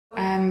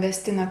I'm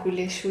Vestina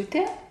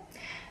Kuleshiūtė.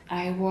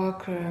 I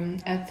work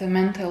at the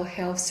Mental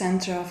Health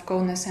Center of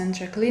Kaunas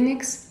Centre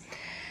Clinics.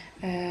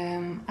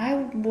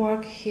 I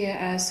work here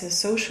as a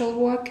social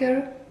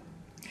worker.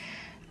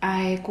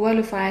 I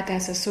qualified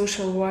as a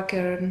social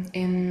worker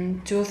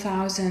in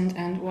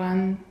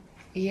 2001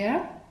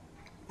 year.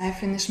 I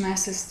finished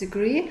master's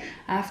degree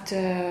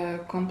after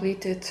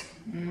completed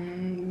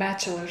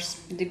bachelor's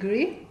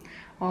degree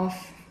of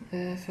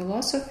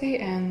philosophy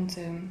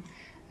and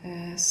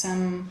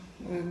some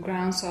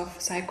grounds of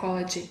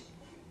psychology.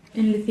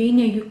 In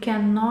Lithuania, you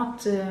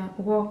cannot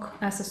work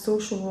as a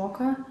social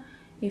worker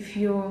if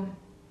you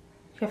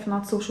have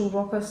not social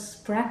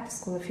worker's practice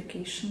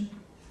qualification.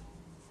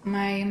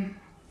 My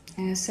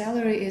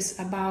salary is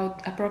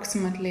about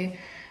approximately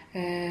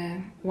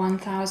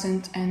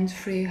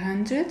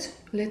 1,300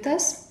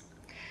 litas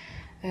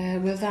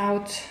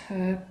without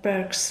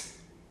perks.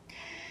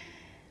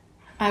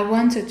 I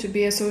wanted to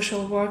be a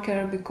social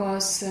worker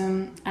because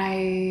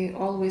I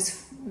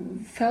always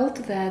felt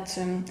that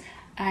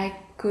I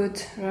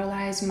could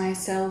realize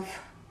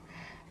myself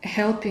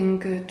helping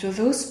to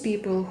those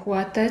people who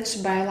are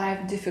touched by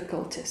life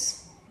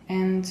difficulties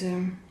and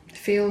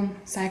feel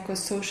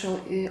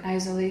psychosocial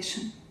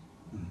isolation.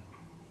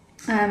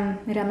 I'm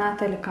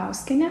Renata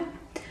Likauskienė.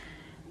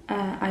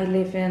 I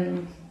live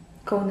in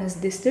Kaunas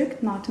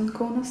district, not in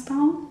Kaunas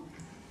town.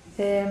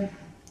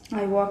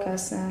 I work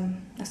as a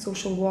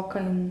social worker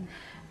in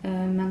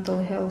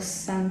mental health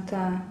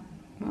center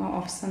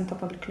of Center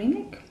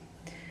Polyclinic.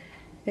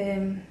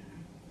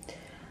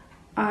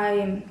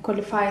 I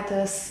qualified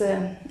as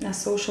a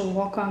social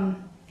worker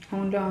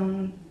only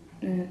on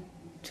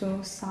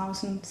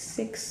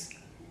 2006.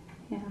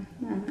 Yeah,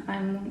 and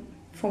I'm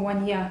for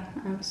 1 year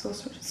I'm a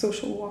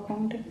social worker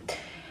only.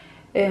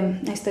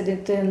 I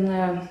studied in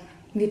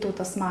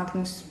Vytautas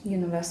Magnus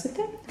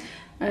University.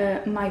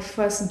 My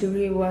first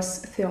degree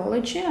was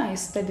theology. I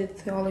studied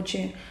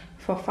theology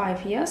for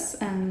 5 years,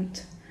 and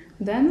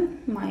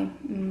then my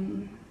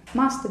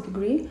master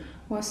degree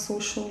was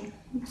social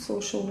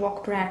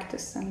work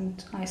practice,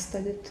 and I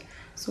studied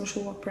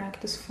social work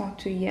practice for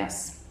 2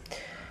 years.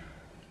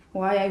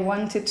 Why I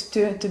wanted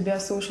to be a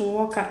social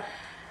worker?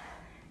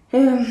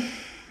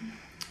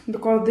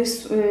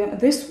 Because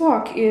this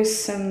work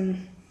is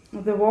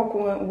the work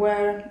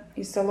where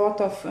is a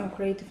lot of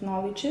creative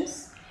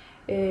knowledges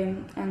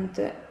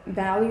and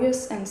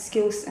values and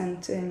skills,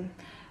 and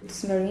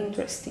it's very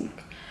interesting.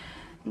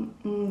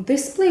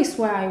 This place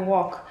where I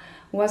work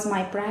was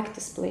my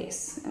practice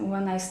place.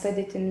 When I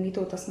studied in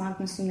Vytautas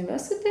Magnus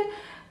University,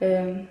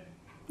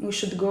 we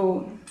should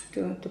go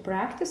to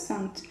practice,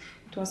 and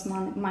it was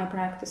my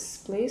practice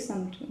place.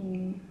 And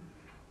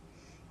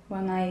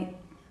when I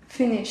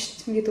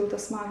finished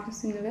Vytautas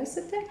Magnus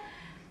University,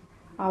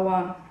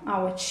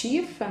 our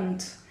chief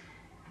and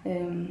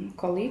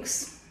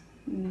colleagues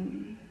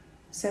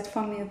said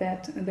for me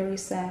that there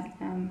is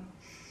an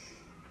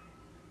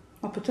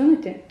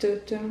opportunity to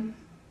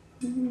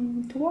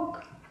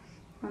work,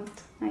 and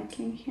I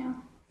came here.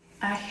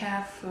 I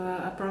have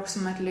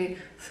approximately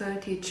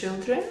 30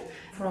 children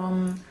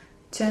from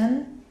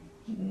 10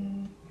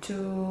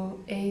 to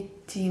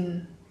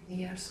 18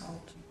 years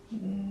old.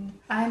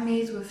 I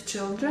meet with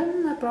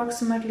children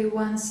approximately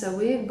once a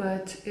week,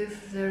 but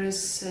if there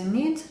is a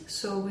need,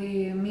 so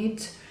we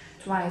meet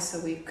twice a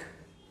week.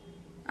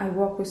 I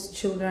work with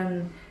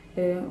children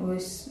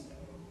with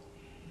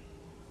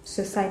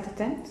suicide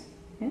attempts,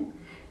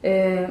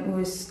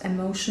 with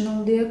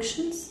emotional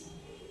reactions,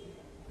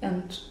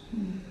 and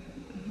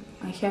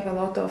I have a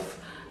lot of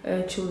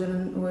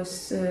children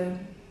with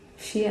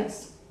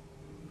fears,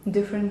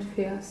 different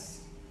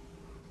fears,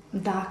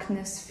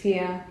 darkness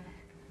fear,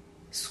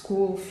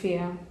 school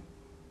fear,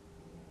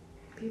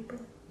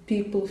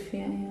 people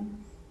fear,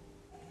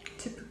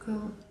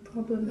 typical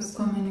problems,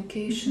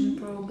 communication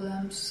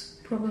problems,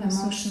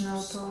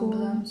 emotional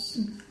problems,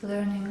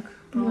 learning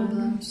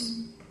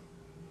problems.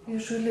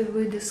 Usually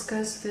we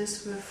discuss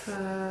this with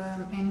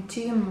in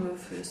team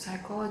with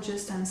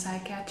psychologists and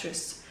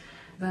psychiatrists.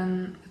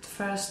 When at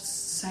first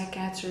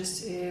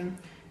psychiatrists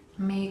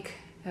make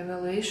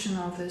evaluation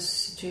of the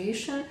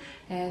situation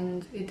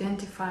and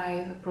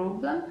identify the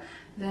problem,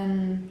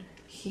 then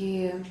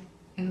he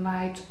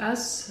invites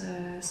us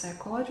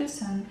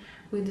psychologists, and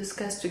we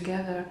discuss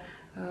together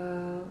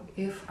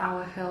if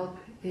our help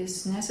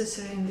is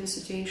necessary in this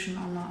situation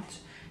or not.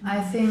 I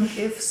think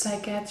if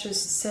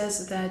psychiatrist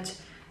says that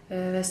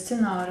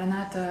Vestina or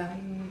Renata,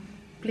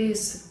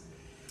 please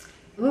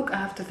look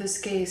after this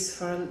case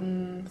for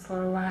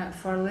a while,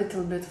 for a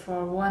little bit,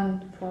 for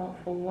one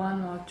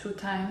or two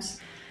times,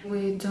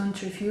 we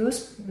don't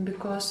refuse,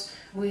 because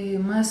we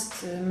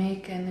must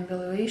make an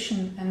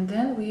evaluation, and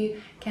then we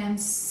can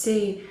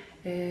say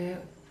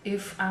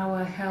if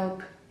our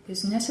help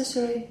is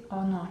necessary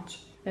or not.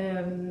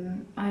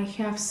 I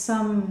have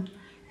some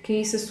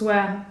cases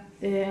where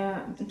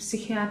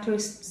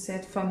psychiatrists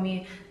said for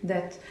me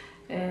that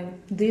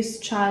this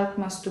child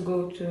must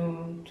go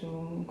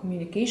to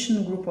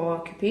communication group or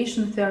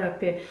occupation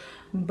therapy,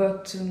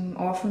 but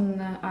often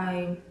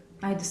I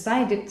I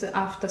decided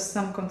after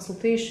some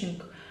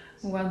consultation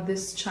what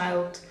this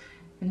child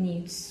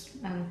needs,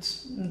 and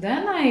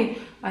then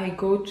I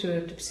go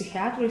to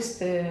psychiatrist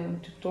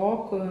to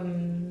talk,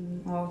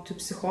 or to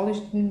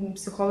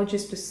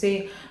psychologist to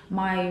say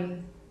my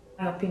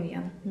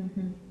opinion.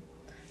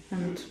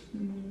 And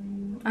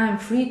I'm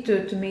free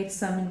to make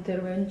some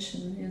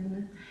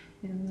intervention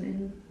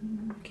in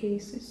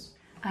cases.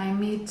 I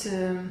meet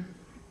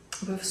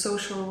with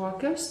social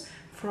workers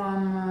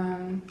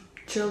from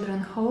children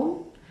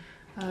home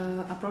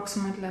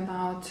approximately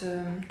about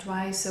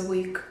twice a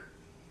week,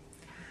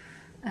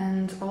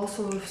 and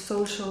also with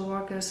social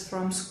workers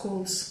from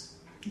schools,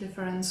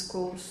 different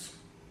schools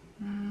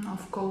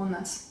of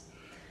Kaunas.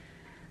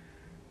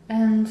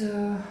 And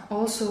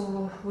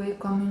also we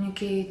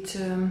communicate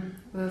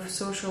with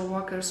social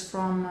workers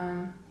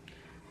from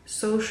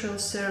social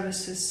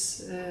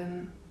services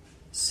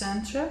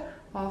center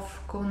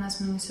of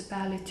Kaunas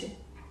municipality.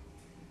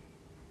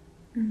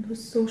 And with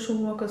social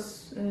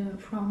workers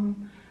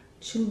from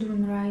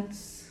children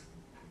rights.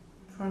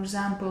 For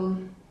example,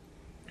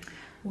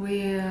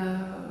 we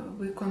are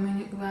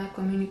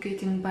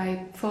communicating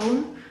by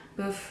phone,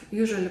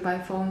 usually by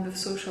phone with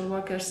social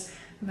workers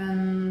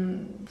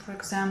when, for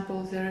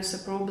example, there is a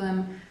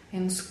problem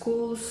in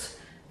schools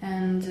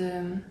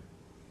and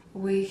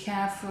we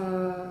have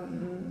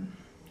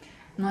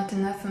not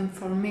enough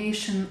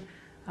information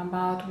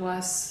about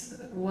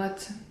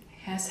what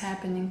has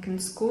happening in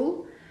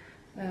school,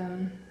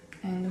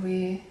 and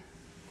we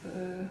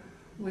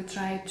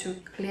try to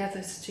clear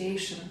the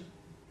situation.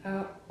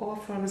 Or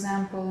for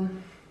example,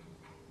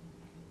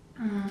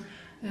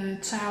 a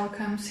child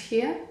comes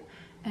here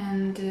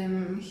and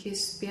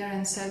his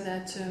parents said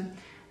that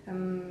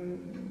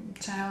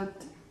child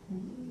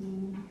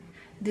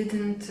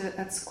didn't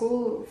at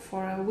school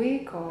for a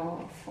week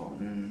or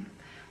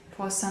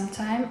for some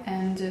time,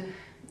 and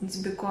it's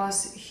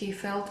because he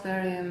felt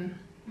very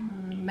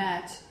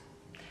bad.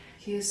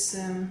 His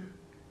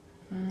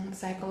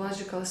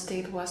psychological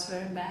state was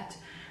very bad,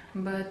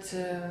 but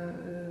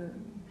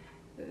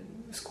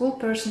school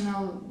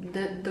personnel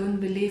don't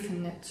believe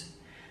in it,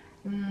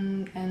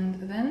 and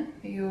then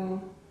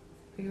you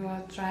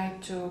are trying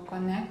to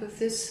connect with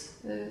this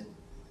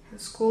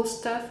school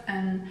staff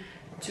and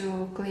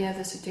to clear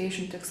the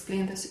situation, to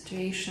explain the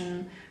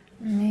situation.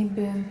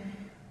 Maybe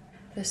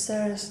the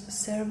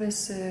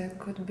service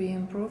could be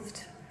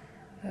improved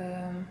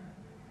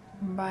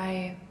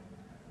by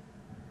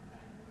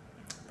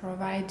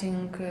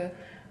providing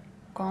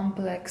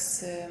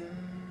complex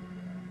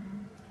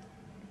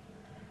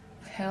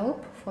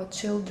help for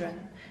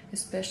children,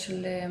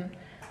 especially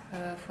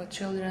for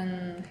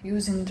children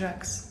using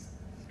drugs.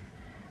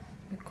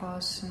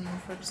 Because,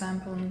 for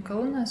example, in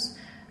Kaunas,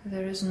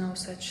 there is no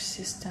such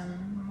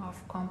system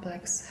of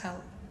complex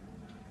help.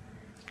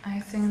 I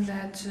think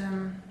that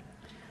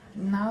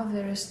now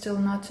there is still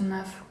not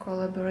enough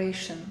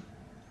collaboration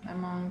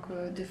among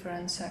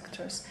different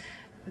sectors.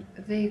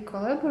 They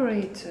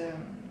collaborate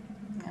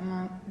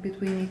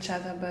between each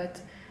other,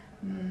 but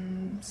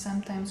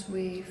sometimes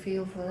we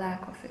feel the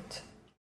lack of it.